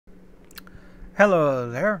Hello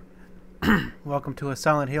there. Welcome to a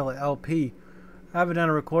Silent Hill LP. I haven't done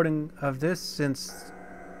a recording of this since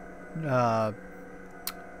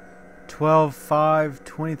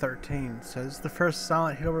 12/5/2013, so this is the first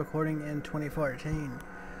Silent Hill recording in 2014.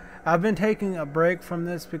 I've been taking a break from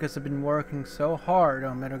this because I've been working so hard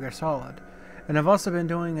on Metal Gear Solid, and I've also been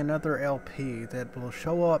doing another LP that will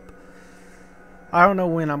show up. I don't know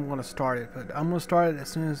when I'm going to start it, but I'm going to start it as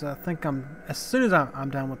soon as I'm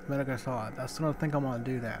done with Metal Gear Solid. I still don't think I'm going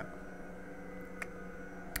to do that.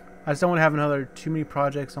 I just don't want to have too many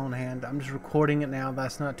projects on hand. I'm just recording it now.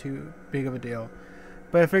 That's not too big of a deal.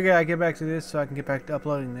 But I figured I'd get back to this so I can get back to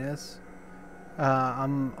uploading this.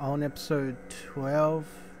 I'm on episode 12.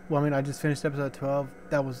 Well, I mean, I just finished episode 12.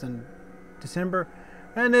 That was in December.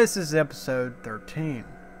 And this is episode 13.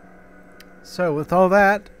 So, with all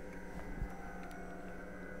that...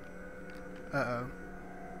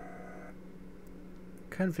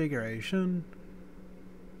 configuration.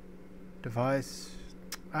 Device.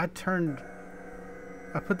 I put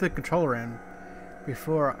the controller in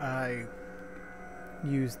before I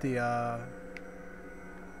used the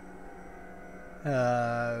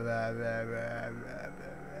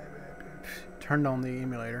turned on the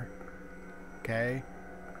emulator. Okay.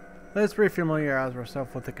 Let's refamiliarize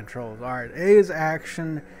ourselves with the controls. Alright, A is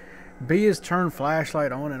action, B is turn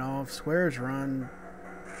flashlight on and off, square is run,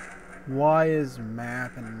 Y is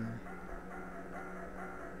map, and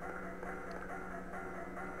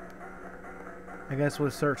I guess we'll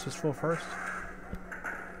search this for first.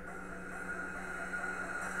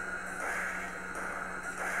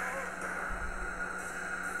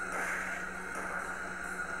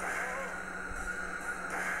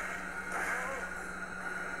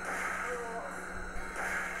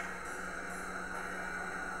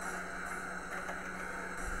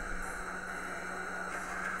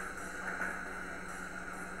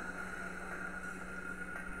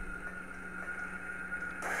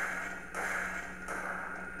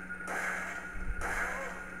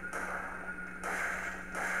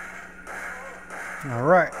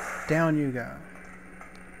 Alright, down you go.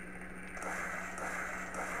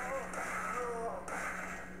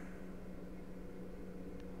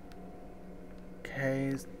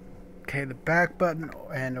 Okay, the back button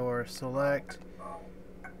and or select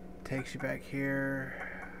takes you back here.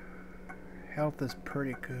 Health is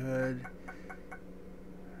pretty good.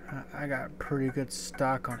 I got pretty good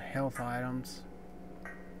stock on health items.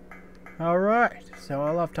 Alright, so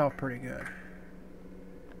I left off pretty good.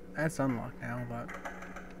 That's unlocked now, but...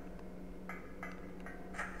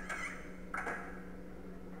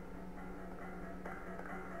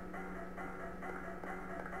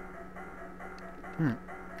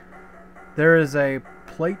 There is a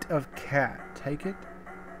plate of cat. Take it.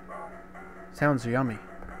 Sounds yummy.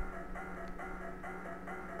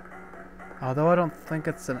 Although I don't think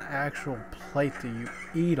it's an actual plate that you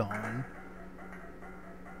eat on.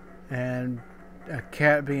 And a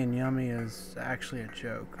cat being yummy is actually a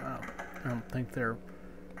joke. I don't think they're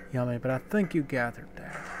yummy, but I think you gathered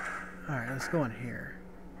that. Alright, let's go in here.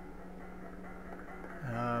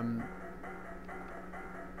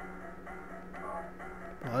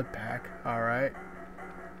 Blood pack, alright.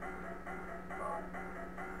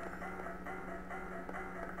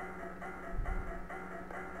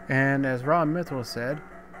 And as Ron Mithril said,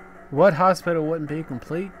 what hospital wouldn't be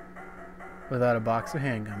complete without a box of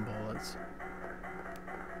handgun bullets?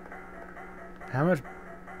 How much...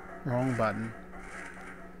 Wrong button.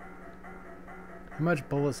 How much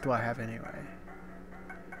bullets do I have anyway?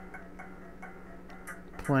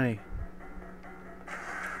 Plenty.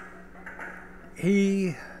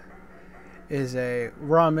 He is a...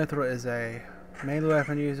 Raw Mithril is a melee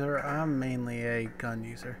weapon user. I'm mainly a gun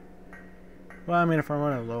user. Well, I mean, if I'm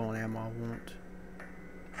running low on ammo, I won't.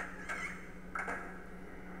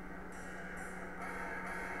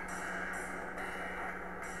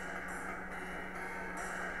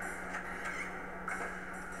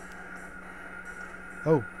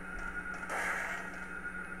 Oh.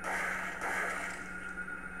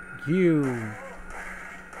 You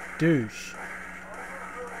douche.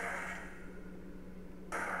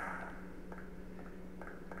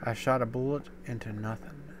 I shot a bullet into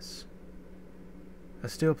nothingness. A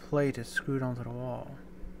steel plate is screwed onto the wall.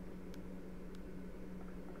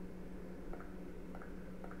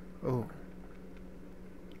 Oh.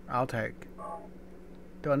 I'll take.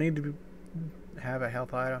 Do I need to have a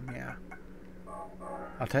health item? Yeah.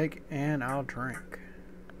 I'll take and I'll drink.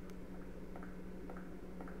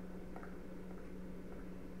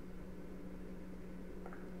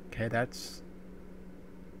 Okay, that's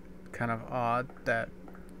kind of odd that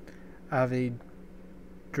IV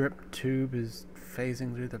drip tube is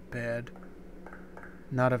phasing through the bed.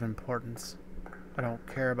 Not of importance. I don't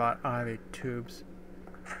care about IV tubes.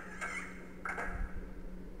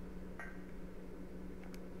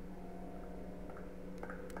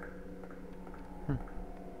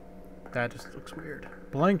 That just looks weird.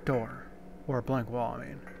 Blank door. Or a blank wall, I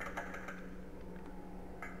mean.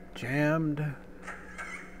 Jammed.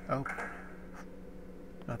 Open.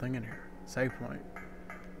 Nothing in here. Save point.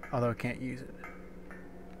 Although I can't use it.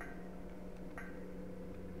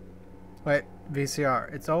 Wait,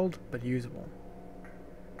 VCR. It's old, but usable.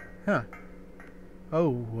 Huh. Oh,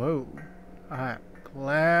 whoa. I'm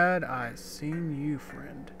glad I seen you,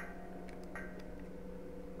 friend.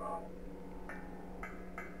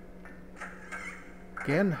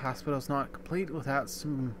 Again, hospital's not complete without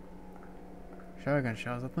some shotgun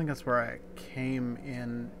shells. I think that's where I came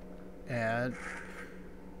in at.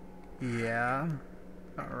 Yeah.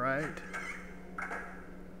 Alright.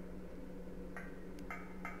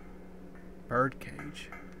 Birdcage.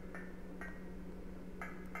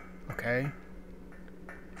 Okay.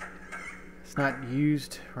 It's not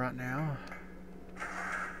used right now.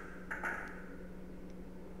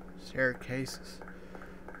 Staircases.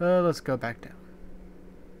 Let's go back down.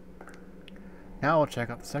 Now we'll check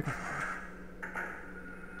out the second floor.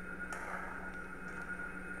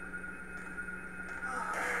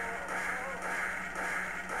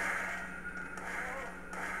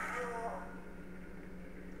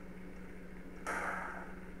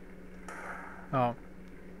 Oh.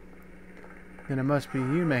 Then it must be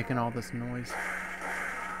you making all this noise.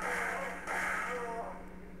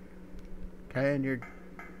 Okay, and you're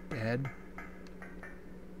dead.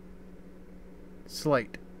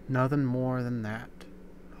 Slate. Nothing more than that.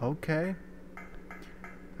 Okay.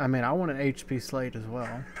 I mean, I want an HP slate as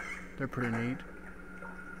well. They're pretty neat.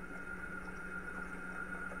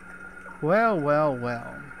 Well, well,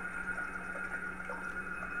 well.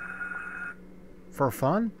 For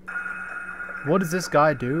fun? What does this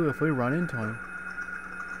guy do if we run into him?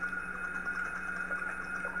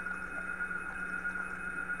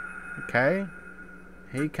 Okay.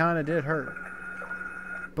 He kind of did hurt.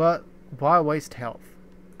 But why waste health?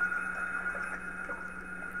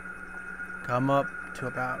 Come up to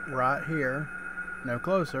about right here. No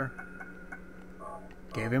closer.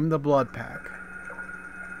 Give him the blood pack.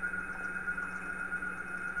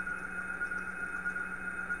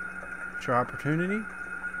 It's your opportunity.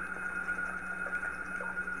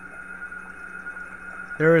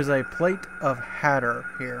 There is a plate of Hatter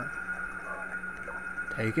here.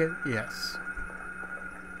 Take it? Yes.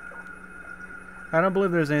 I don't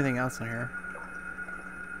believe there's anything else in here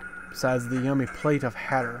besides the yummy plate of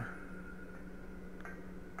Hatter.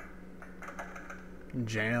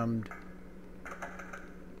 Jammed.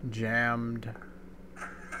 Jammed.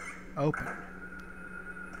 Open.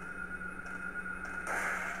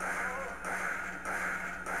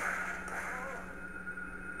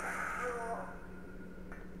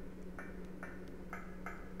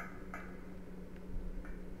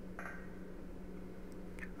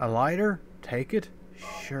 A lighter? Take it?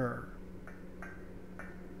 Sure.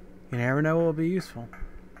 You never know what will be useful.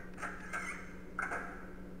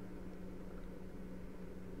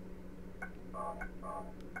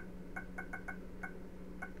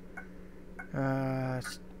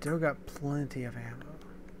 Still got plenty of ammo.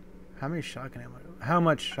 How many shotgun ammo? How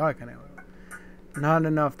much shotgun ammo? Not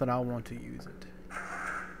enough that I want to use it.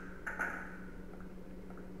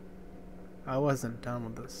 I wasn't done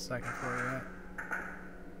with the second floor yet.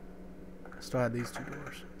 I still had these two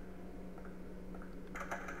doors.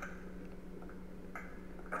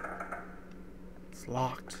 It's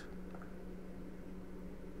locked.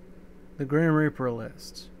 The Grim Reaper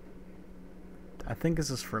list. I think this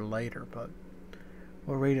is for later, but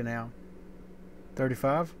we'll read it now.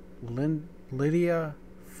 35. Lydia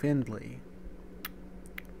Findley.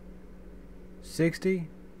 60.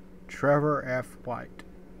 Trevor F. White.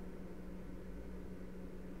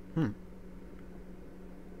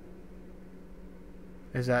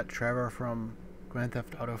 Is that Trevor from Grand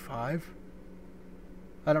Theft Auto 5?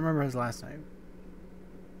 I don't remember his last name.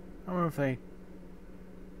 I don't remember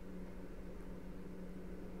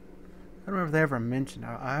if they ever mentioned.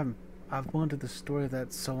 I've wanted the story of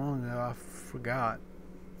that so long ago I forgot.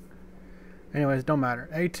 Anyways, don't matter.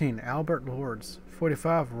 18. Albert Lords.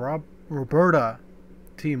 45. Roberta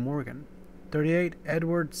T. Morgan. 38.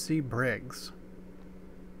 Edward C. Briggs.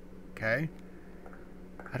 Okay.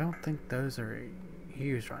 I don't think those are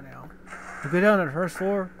used right now. We'll go down to the first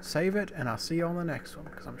floor, save it, and I'll see you on the next one,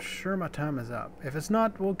 because I'm sure my time is up. If it's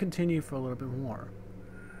not, we'll continue for a little bit more.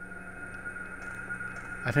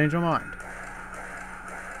 I changed my mind.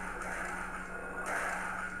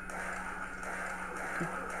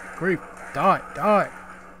 Creep. Die. Die.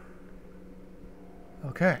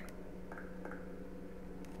 Okay.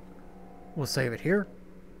 We'll save it here.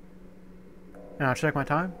 And I'll check my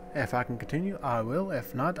time. If I can continue, I will.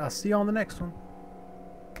 If not, I'll see you on the next one.